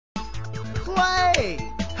play!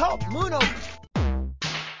 Help Muno.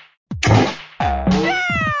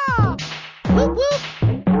 Yeah! Whoop whoop!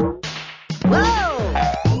 Whoa!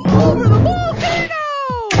 Over the volcano!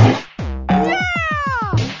 Yeah!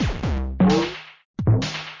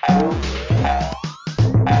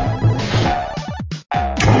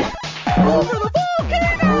 Over the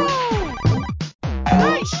volcano!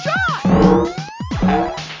 Nice shot!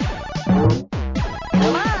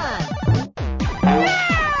 Come on! Yeah!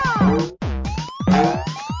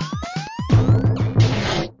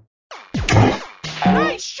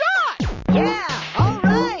 Nice shot! Yeah, all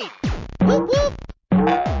right. Whoop whoop.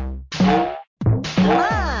 Come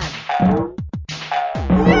on.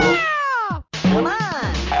 Yeah! Come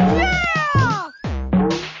on. Yeah!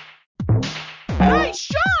 Nice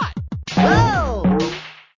shot! Whoa!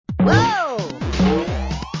 Whoa!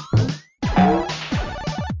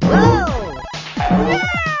 Whoa!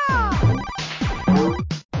 Yeah!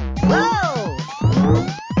 Whoa!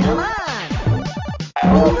 Come on!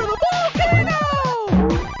 Over the volcano!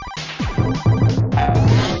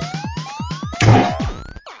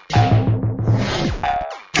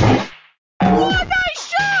 Oh, nice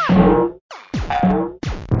shot!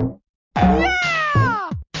 Yeah!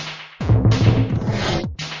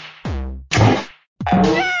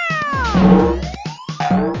 Yeah!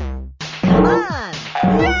 Come on!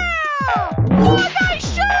 Yeah! Oh, nice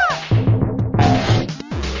shot!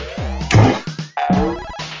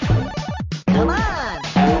 Come on!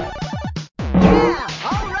 Yeah,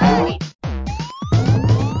 all right!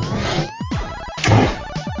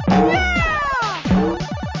 Yeah!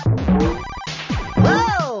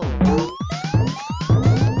 Whoa!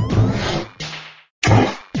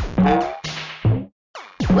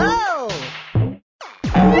 Whoa!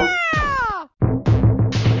 Yeah!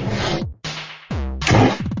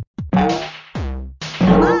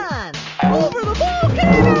 Come on! Over the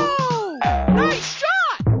volcano! Nice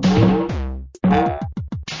shot!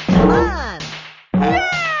 Come on! Yeah!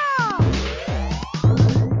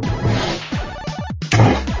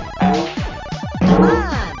 Come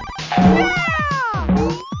on! Yeah!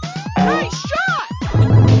 Nice shot!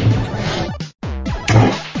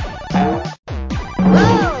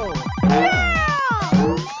 Whoa! Yeah!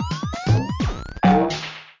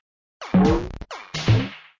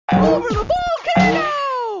 Over the volcano!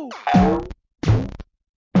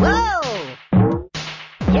 Whoa!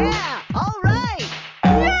 Yeah, all right!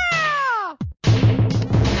 Yeah!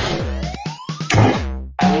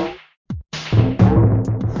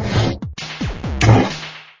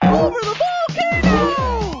 Over the volcano!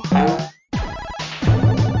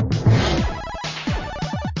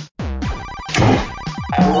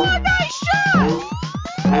 Oh, nice shot!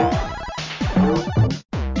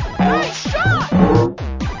 Nice shot!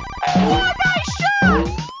 Oh, nice shot!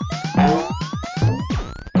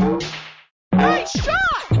 Nice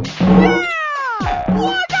shot! Yeah!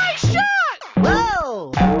 Oh, nice shot!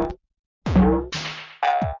 Whoa!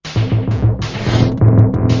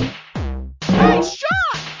 Nice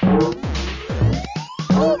shot!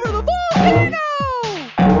 Over the volcano!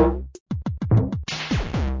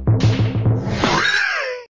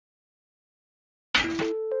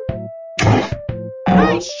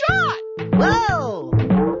 Nice shot! Whoa!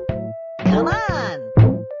 Come on!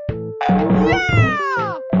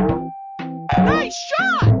 Yeah! Nice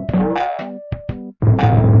shot!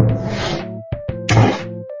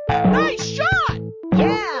 Nice shot!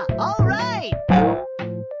 Yeah, all right!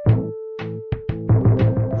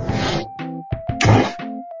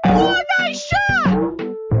 Oh, nice shot!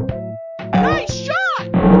 Nice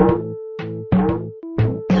shot!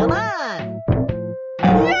 Come on!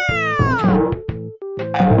 Yeah!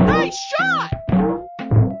 Nice shot!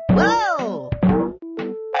 Whoa!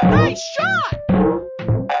 Nice shot!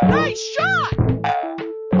 Nice shot!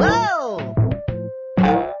 Whoa!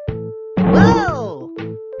 Whoa!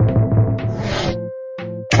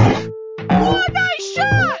 Oh, nice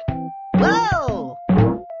shot! Whoa!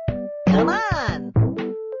 Come on!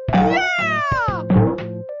 Yeah!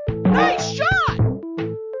 Nice shot!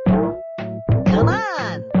 Come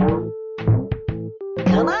on!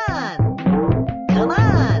 Come on! Come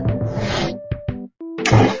on!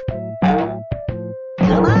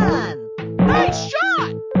 Come on! Nice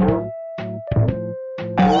shot!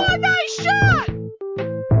 Oh, nice shot!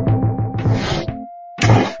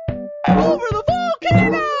 Over the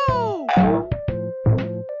volcano!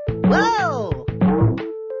 Whoa!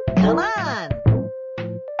 Come on!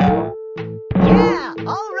 Yeah,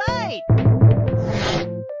 all right!